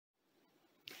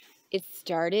It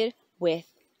started with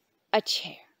a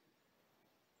chair.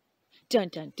 Dun,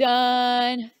 dun,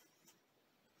 dun.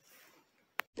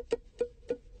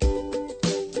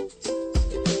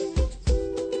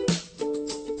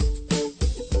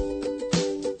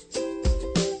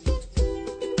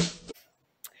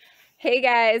 Hey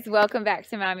guys, welcome back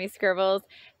to Mommy Scribbles.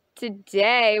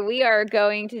 Today we are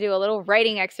going to do a little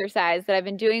writing exercise that I've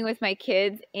been doing with my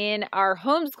kids in our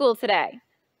homeschool today.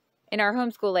 In our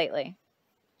homeschool lately.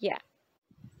 Yeah.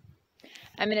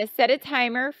 I'm going to set a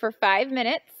timer for 5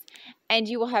 minutes, and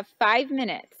you will have 5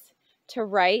 minutes to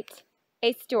write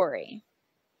a story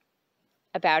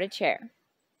about a chair.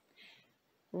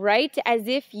 Write as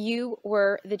if you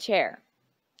were the chair.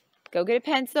 Go get a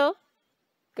pencil,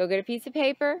 go get a piece of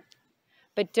paper,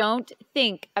 but don't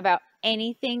think about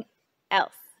anything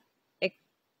else.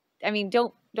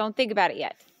 Don't think about it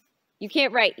yet. You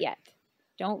can't write yet.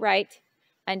 Don't write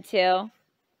until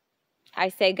I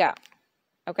say go.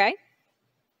 Okay?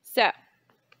 So,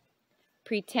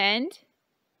 pretend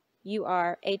you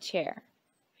are a chair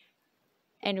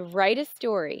and write a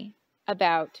story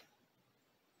about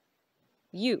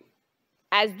you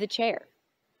as the chair.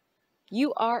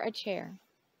 You are a chair.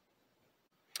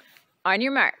 On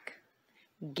your mark.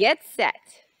 Get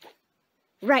set.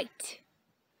 Write.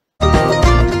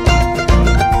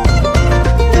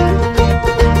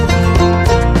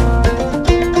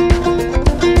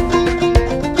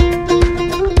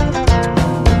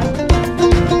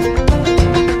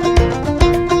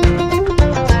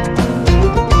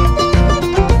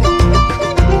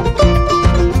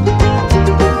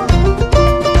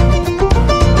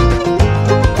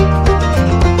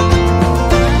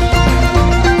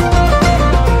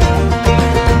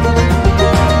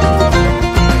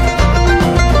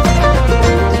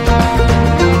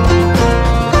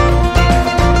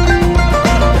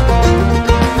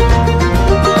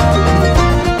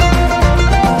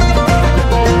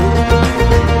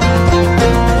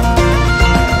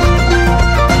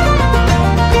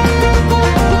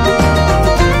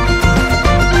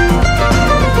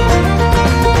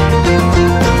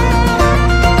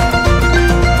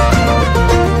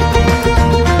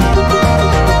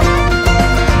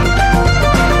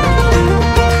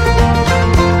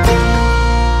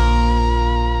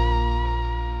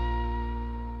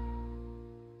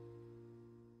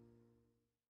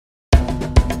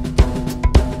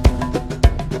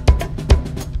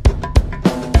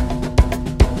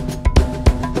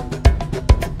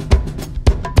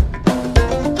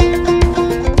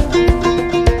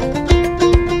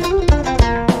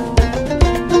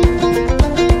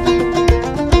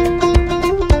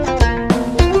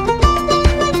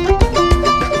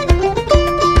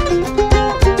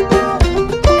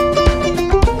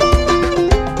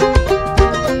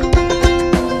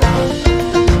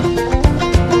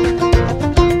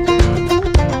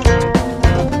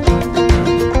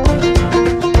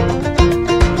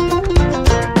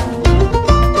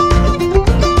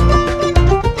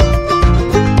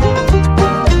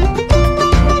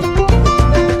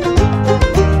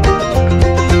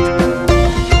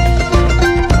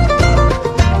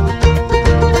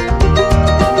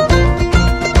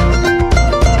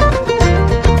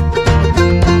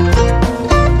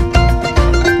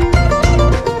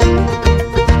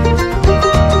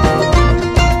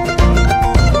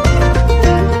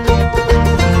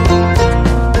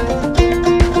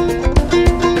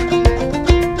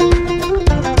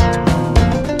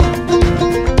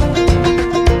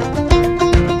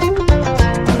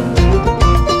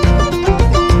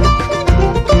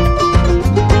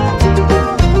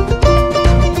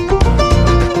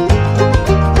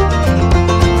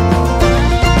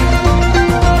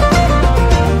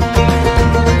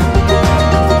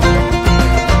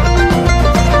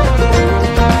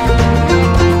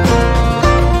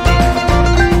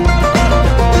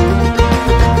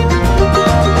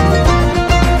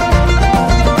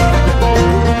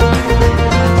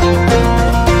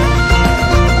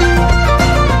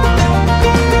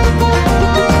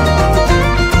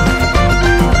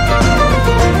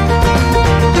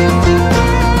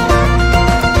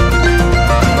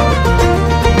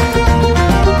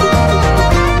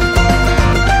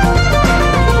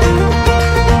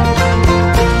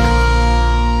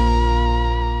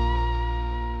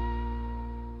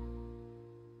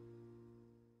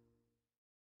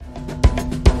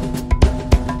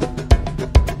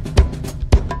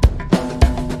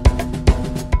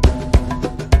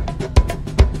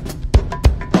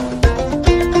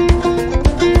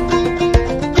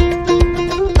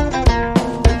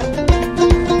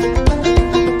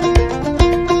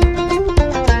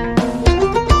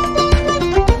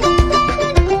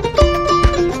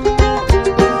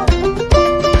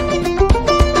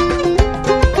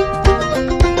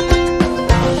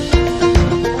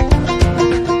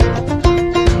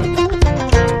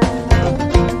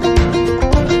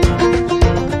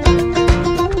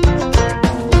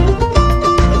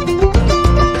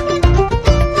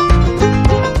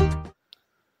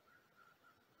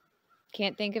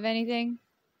 Can't think of anything?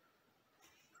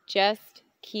 Just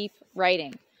keep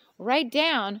writing. Write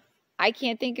down, I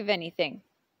can't think of anything.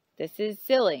 This is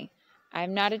silly.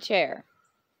 I'm not a chair.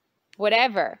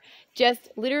 Whatever. Just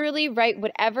literally write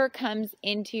whatever comes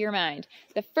into your mind.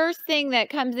 The first thing that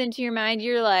comes into your mind,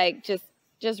 you're like,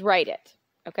 just write it.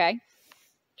 Okay?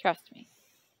 Trust me.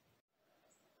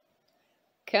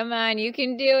 Come on, you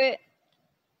can do it.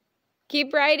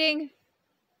 Keep writing.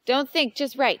 Don't think,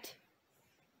 just write.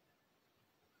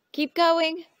 Keep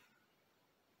going.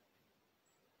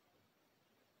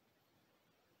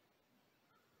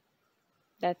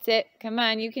 That's it. Come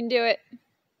on, you can do it.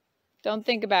 Don't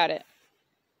think about it.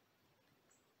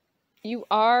 You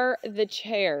are the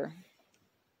chair.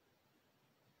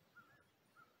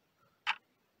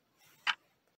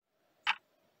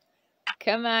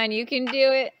 Come on, you can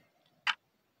do it.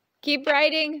 Keep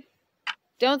writing.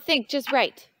 Don't think, just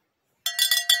write.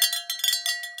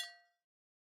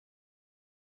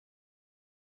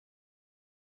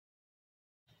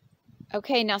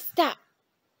 Okay, now stop.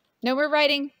 No more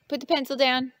writing. Put the pencil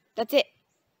down. That's it.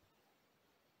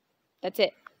 That's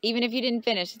it. Even if you didn't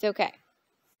finish, it's okay.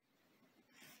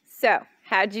 So,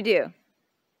 how'd you do?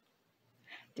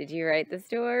 Did you write the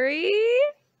story?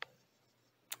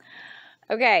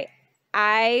 Okay,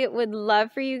 I would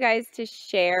love for you guys to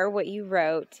share what you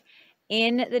wrote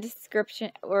in the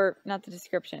description, or not the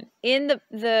description, in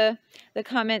the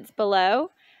comments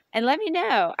below, and let me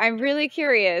know. I'm really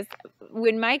curious.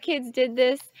 When my kids did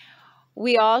this,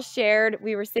 we all shared.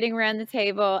 We were sitting around the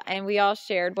table and we all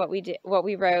shared what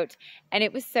we wrote, and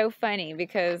it was so funny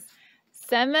because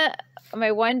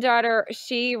my one daughter,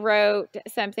 she wrote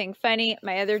something funny.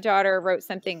 My other daughter wrote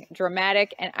something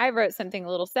dramatic, and I wrote something a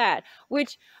little sad,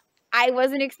 which I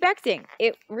wasn't expecting.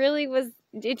 It really was.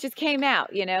 It just came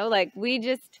out, you know, like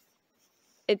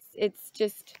it's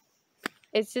just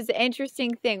an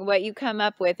interesting thing what you come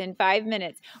up with in 5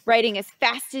 minutes, writing as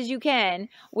fast as you can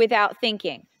without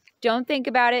thinking. Don't think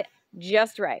about it,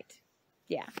 just write.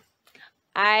 Yeah.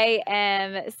 I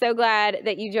am so glad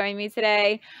that you joined me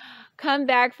today. Come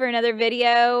back for another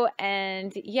video,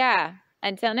 and yeah,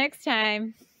 until next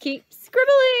time, keep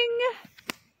scribbling.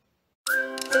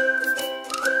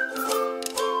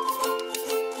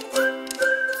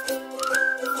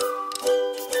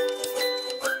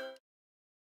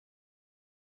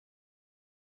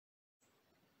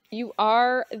 You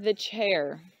are the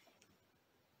chair.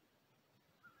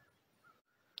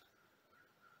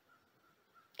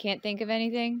 Can't think of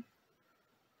anything?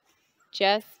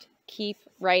 Just keep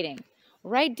writing.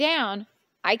 Write down,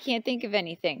 I can't think of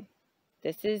anything.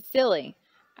 This is silly.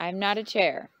 I'm not a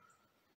chair.